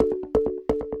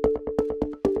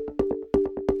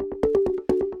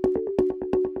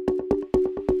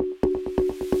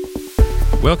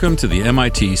Welcome to the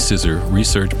MIT Scissor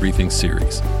Research Briefing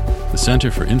Series. The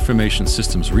Center for Information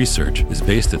Systems Research is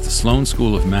based at the Sloan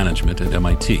School of Management at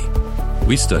MIT.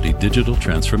 We study digital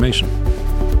transformation.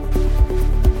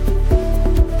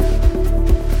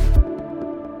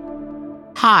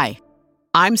 Hi,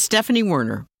 I'm Stephanie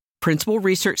Werner, Principal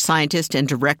Research Scientist and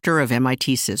Director of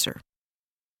MIT Scissor.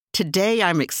 Today,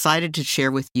 I'm excited to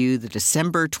share with you the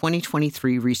December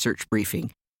 2023 research briefing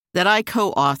that I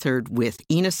co-authored with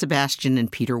Ina Sebastian and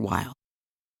Peter Weil.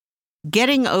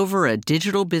 Getting over a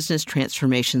digital business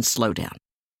transformation slowdown.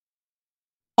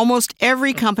 Almost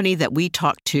every company that we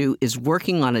talk to is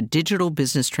working on a digital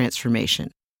business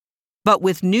transformation. But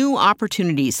with new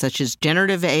opportunities such as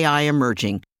generative AI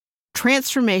emerging,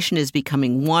 transformation is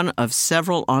becoming one of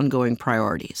several ongoing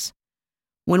priorities.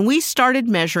 When we started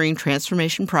measuring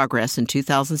transformation progress in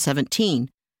 2017,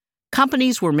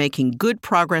 companies were making good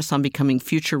progress on becoming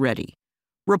future-ready,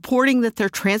 reporting that their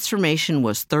transformation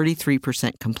was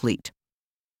 33% complete.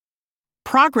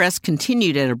 Progress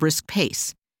continued at a brisk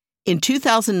pace. In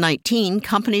 2019,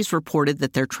 companies reported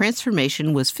that their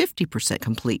transformation was 50%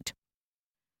 complete.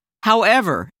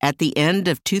 However, at the end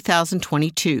of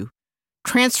 2022,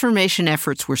 transformation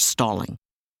efforts were stalling,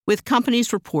 with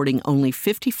companies reporting only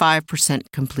 55%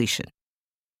 completion.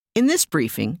 In this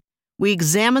briefing, we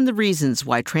examine the reasons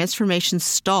why transformations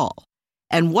stall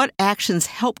and what actions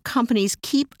help companies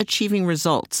keep achieving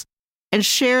results, and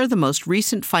share the most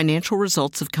recent financial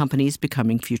results of companies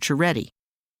becoming future-ready.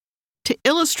 To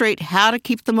illustrate how to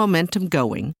keep the momentum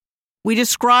going, we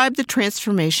describe the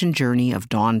transformation journey of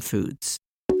Dawn Foods.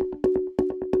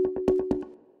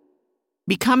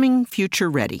 Becoming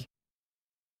future-ready.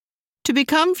 To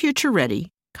become future-ready,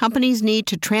 companies need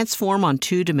to transform on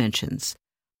two dimensions: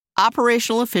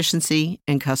 operational efficiency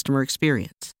and customer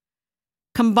experience.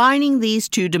 Combining these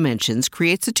two dimensions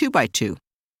creates a 2x2,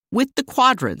 with the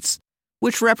quadrants,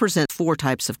 which represent four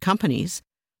types of companies,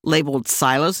 labeled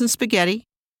silos and spaghetti,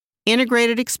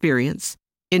 integrated experience,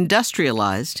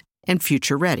 industrialized, and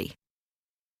future-ready.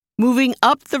 Moving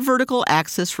up the vertical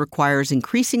axis requires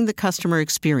increasing the customer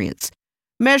experience,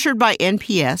 measured by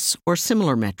NPS or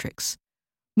similar metrics.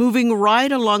 Moving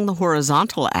right along the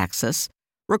horizontal axis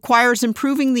requires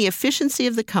improving the efficiency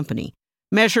of the company,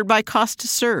 measured by cost to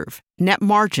serve, net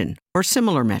margin, or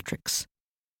similar metrics.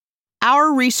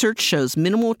 Our research shows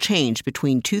minimal change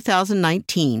between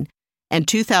 2019 and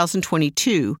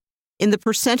 2022 in the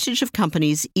percentage of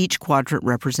companies each quadrant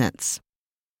represents.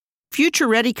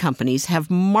 Future-ready companies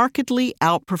have markedly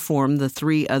outperformed the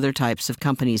three other types of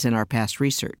companies in our past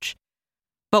research.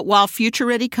 But while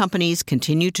future-ready companies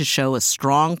continue to show a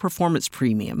strong performance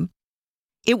premium,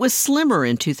 it was slimmer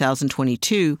in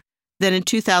 2022 than in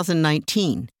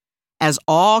 2019, as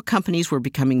all companies were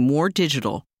becoming more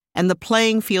digital and the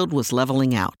playing field was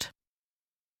leveling out.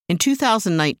 In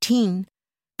 2019,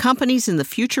 companies in the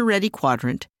future-ready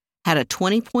quadrant had a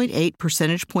 20.8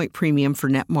 percentage point premium for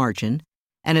net margin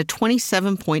and a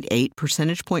 27.8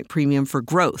 percentage point premium for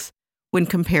growth when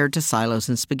compared to silos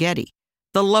and spaghetti,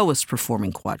 the lowest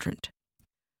performing quadrant.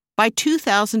 By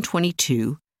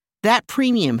 2022, that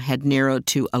premium had narrowed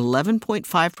to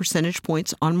 11.5 percentage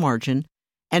points on margin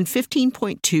and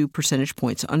 15.2 percentage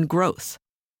points on growth.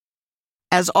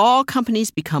 As all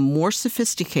companies become more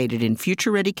sophisticated in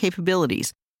future-ready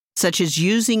capabilities, such as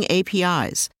using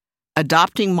APIs,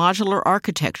 adopting modular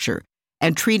architecture,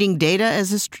 and treating data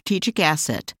as a strategic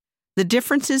asset, the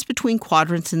differences between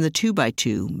quadrants in the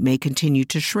 2x2 may continue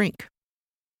to shrink.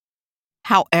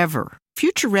 However,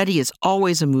 future-ready is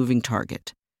always a moving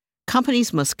target.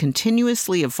 Companies must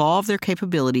continuously evolve their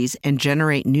capabilities and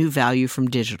generate new value from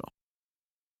digital.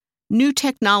 New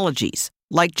technologies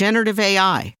like generative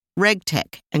AI,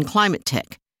 RegTech, and climate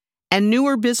tech, and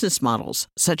newer business models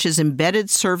such as embedded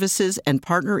services and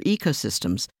partner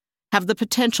ecosystems have the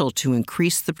potential to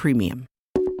increase the premium.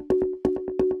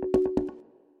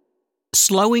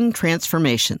 Slowing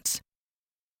transformations.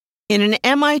 In an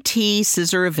MIT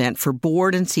Scissor event for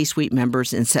board and C-suite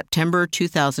members in September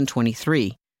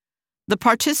 2023, the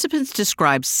participants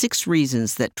described 6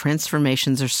 reasons that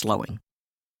transformations are slowing.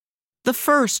 The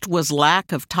first was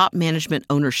lack of top management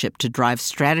ownership to drive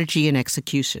strategy and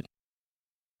execution.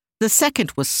 The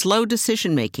second was slow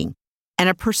decision-making and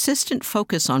a persistent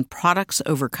focus on products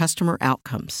over customer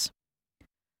outcomes.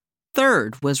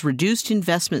 Third was reduced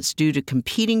investments due to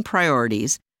competing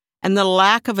priorities and the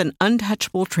lack of an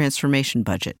untouchable transformation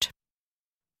budget.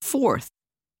 Fourth,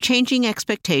 changing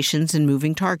expectations and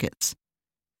moving targets.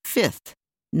 Fifth,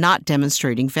 not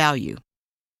demonstrating value.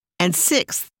 And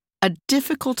sixth, a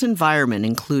difficult environment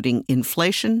including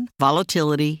inflation,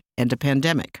 volatility, and a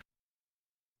pandemic.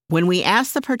 when we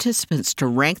asked the participants to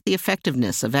rank the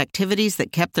effectiveness of activities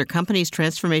that kept their company's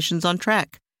transformations on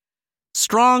track.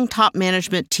 Strong top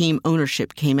management team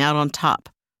ownership came out on top,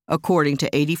 according to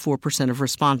 84% of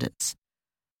respondents.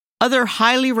 Other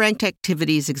highly ranked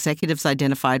activities executives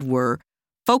identified were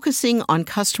focusing on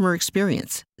customer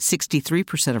experience,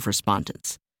 63% of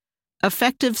respondents,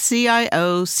 effective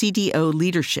CIO/CDO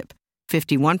leadership,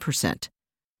 51%,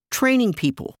 training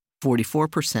people,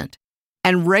 44%,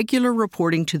 and regular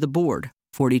reporting to the board,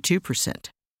 42%.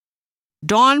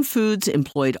 Dawn Foods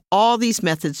employed all these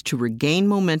methods to regain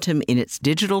momentum in its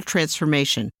digital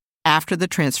transformation after the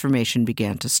transformation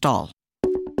began to stall.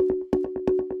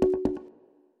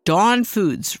 Dawn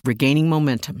Foods regaining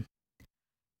momentum.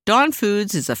 Dawn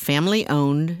Foods is a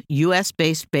family-owned,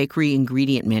 U.S.-based bakery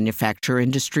ingredient manufacturer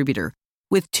and distributor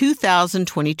with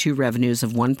 2022 revenues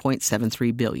of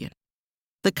 $1.73 billion.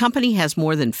 The company has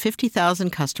more than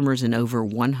 50,000 customers in over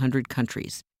 100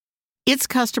 countries. Its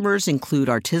customers include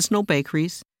artisanal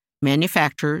bakeries,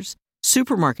 manufacturers,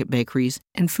 supermarket bakeries,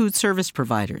 and food service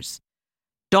providers.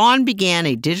 Dawn began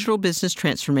a digital business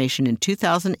transformation in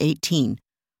 2018,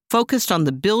 focused on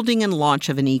the building and launch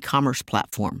of an e-commerce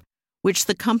platform, which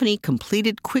the company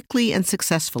completed quickly and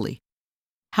successfully.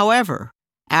 However,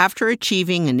 after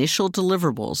achieving initial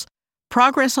deliverables,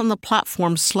 progress on the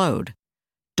platform slowed.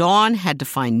 Dawn had to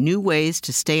find new ways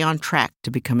to stay on track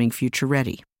to becoming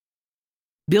future-ready.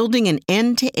 Building an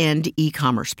end-to-end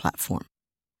e-commerce platform.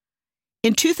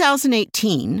 In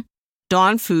 2018,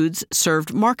 Dawn Foods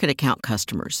served market account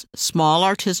customers, small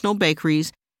artisanal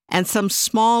bakeries, and some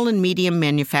small and medium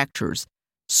manufacturers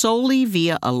solely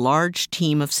via a large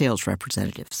team of sales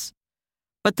representatives.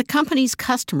 But the company's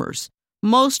customers,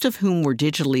 most of whom were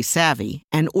digitally savvy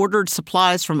and ordered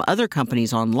supplies from other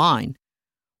companies online,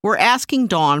 were asking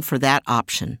Dawn for that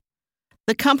option.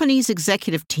 The company's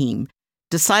executive team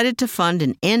decided to fund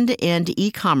an end-to-end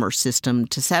e-commerce system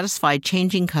to satisfy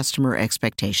changing customer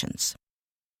expectations.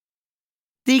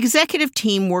 The executive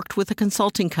team worked with a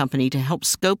consulting company to help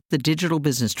scope the digital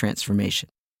business transformation.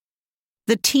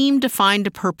 The team defined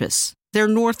a purpose, their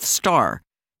North Star,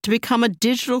 to become a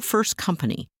digital-first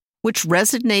company, which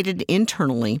resonated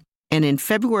internally, and in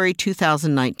February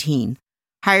 2019,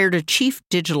 hired a chief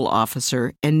digital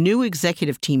officer and new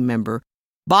executive team member,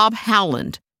 Bob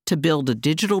Howland, to build a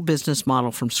digital business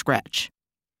model from scratch.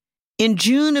 In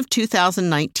June of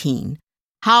 2019,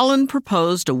 Howland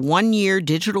proposed a one-year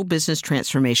digital business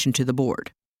transformation to the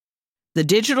board. The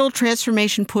digital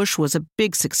transformation push was a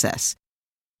big success.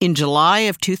 In July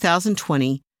of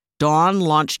 2020, Dawn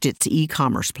launched its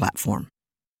e-commerce platform.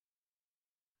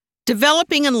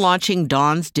 Developing and launching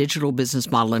Dawn's digital business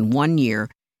model in 1 year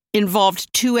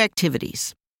involved two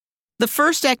activities. The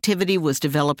first activity was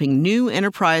developing new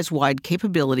enterprise-wide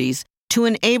capabilities to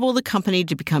enable the company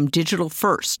to become digital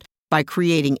first by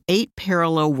creating 8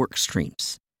 parallel work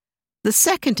streams. The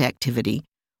second activity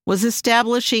was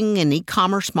establishing an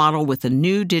e-commerce model with a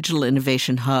new digital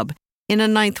innovation hub in a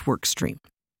 9th work stream.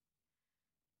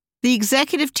 The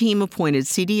executive team appointed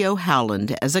CDO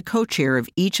Howland as a co-chair of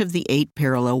each of the 8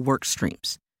 parallel work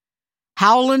streams.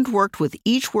 Howland worked with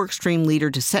each workstream leader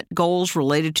to set goals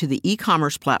related to the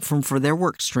e-commerce platform for their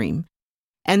workstream,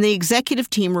 and the executive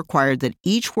team required that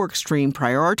each workstream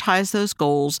prioritize those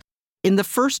goals in the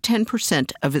first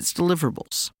 10% of its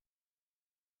deliverables.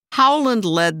 Howland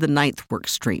led the 9th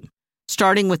workstream,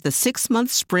 starting with a 6-month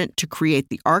sprint to create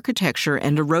the architecture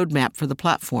and a roadmap for the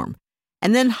platform,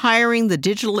 and then hiring the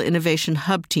Digital Innovation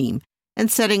Hub team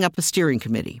and setting up a steering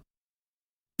committee.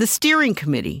 The steering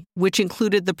committee, which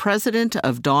included the president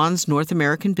of Dawn's North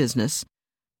American business,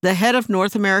 the head of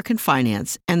North American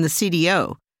finance, and the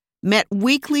CDO, met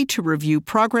weekly to review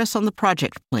progress on the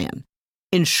project plan,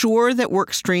 ensure that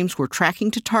work streams were tracking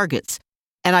to targets,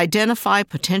 and identify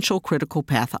potential critical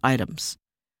path items.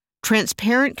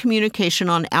 Transparent communication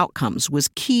on outcomes was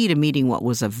key to meeting what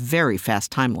was a very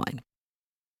fast timeline.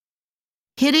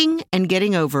 Hitting and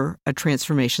getting over a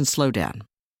transformation slowdown.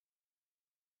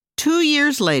 2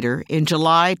 years later, in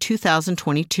July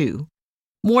 2022,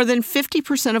 more than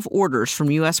 50% of orders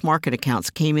from U.S. market accounts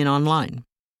came in online.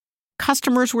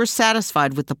 Customers were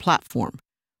satisfied with the platform,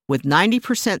 with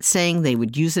 90% saying they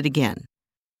would use it again.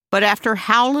 But after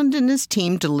Howland and his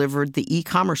team delivered the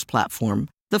e-commerce platform,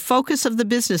 the focus of the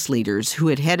business leaders who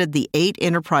had headed the 8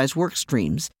 enterprise work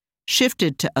streams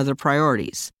shifted to other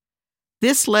priorities.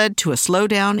 This led to a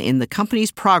slowdown in the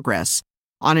company's progress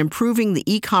on improving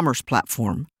the e-commerce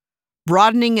platform,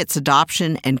 broadening its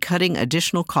adoption and cutting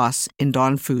additional costs in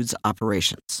Dawn Foods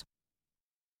operations.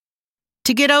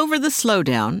 To get over the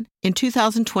slowdown, in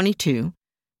 2022,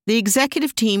 the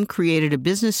executive team created a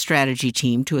business strategy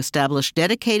team to establish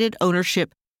dedicated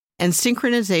ownership and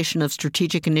synchronization of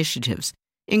strategic initiatives,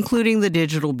 including the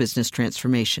digital business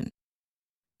transformation.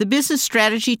 The business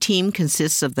strategy team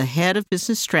consists of the head of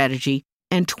business strategy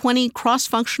and 20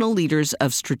 cross-functional leaders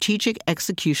of strategic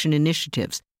execution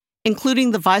initiatives,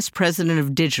 including the vice president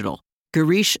of digital,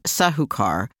 Girish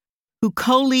Sahukar, who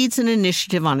co-leads an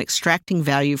initiative on extracting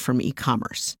value from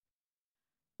e-commerce.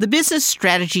 The business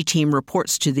strategy team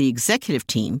reports to the executive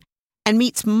team and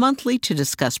meets monthly to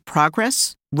discuss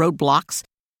progress, roadblocks,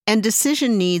 and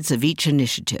decision needs of each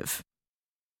initiative.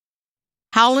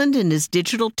 Howland and his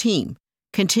digital team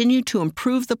continue to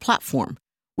improve the platform,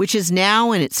 which is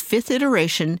now in its 5th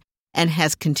iteration and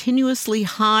has continuously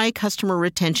high customer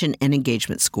retention and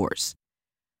engagement scores.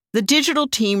 The digital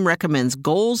team recommends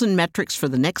goals and metrics for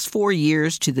the next 4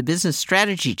 years to the business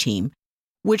strategy team,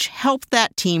 which help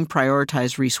that team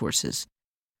prioritize resources.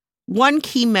 One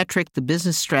key metric the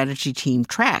business strategy team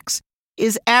tracks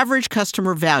is average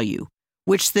customer value,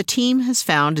 which the team has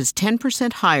found is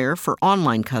 10% higher for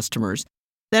online customers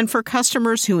than for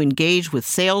customers who engage with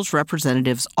sales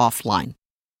representatives offline.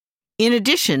 In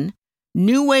addition,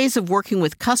 new ways of working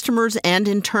with customers and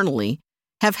internally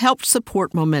have helped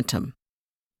support momentum.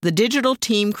 The digital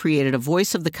team created a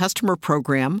Voice of the Customer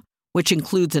program, which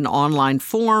includes an online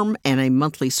form and a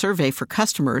monthly survey for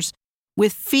customers,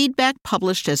 with feedback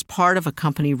published as part of a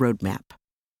company roadmap.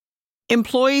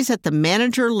 Employees at the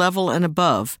manager level and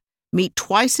above meet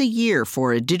twice a year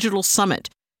for a digital summit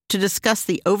to discuss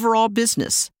the overall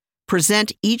business,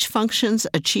 present each function's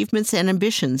achievements and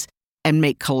ambitions, and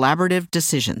make collaborative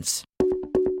decisions.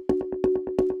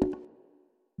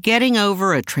 Getting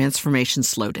over a transformation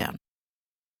slowdown.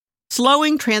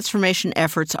 Slowing transformation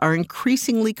efforts are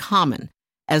increasingly common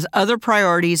as other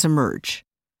priorities emerge,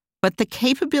 but the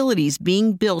capabilities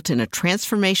being built in a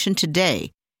transformation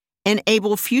today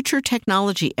enable future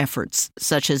technology efforts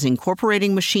such as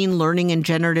incorporating machine learning and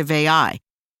generative AI,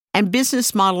 and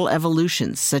business model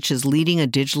evolutions such as leading a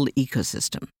digital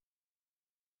ecosystem.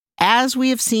 As we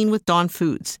have seen with Dawn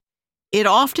Foods, it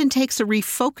often takes a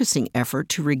refocusing effort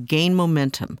to regain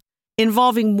momentum,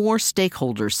 involving more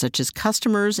stakeholders such as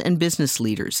customers and business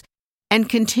leaders, and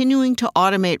continuing to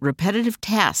automate repetitive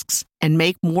tasks and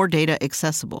make more data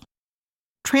accessible.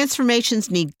 Transformations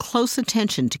need close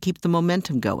attention to keep the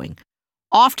momentum going,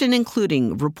 often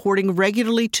including reporting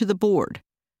regularly to the board,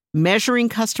 measuring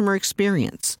customer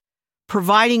experience,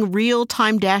 providing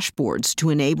real-time dashboards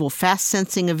to enable fast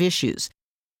sensing of issues,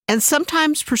 and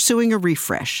sometimes pursuing a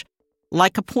refresh,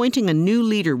 like appointing a new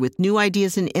leader with new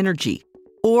ideas and energy,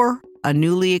 or a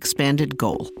newly expanded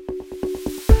goal.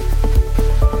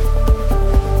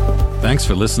 Thanks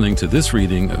for listening to this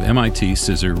reading of MIT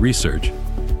CISR Research,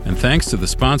 and thanks to the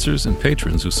sponsors and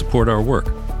patrons who support our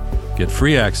work. Get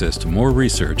free access to more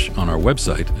research on our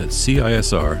website at cisr.mit.edu.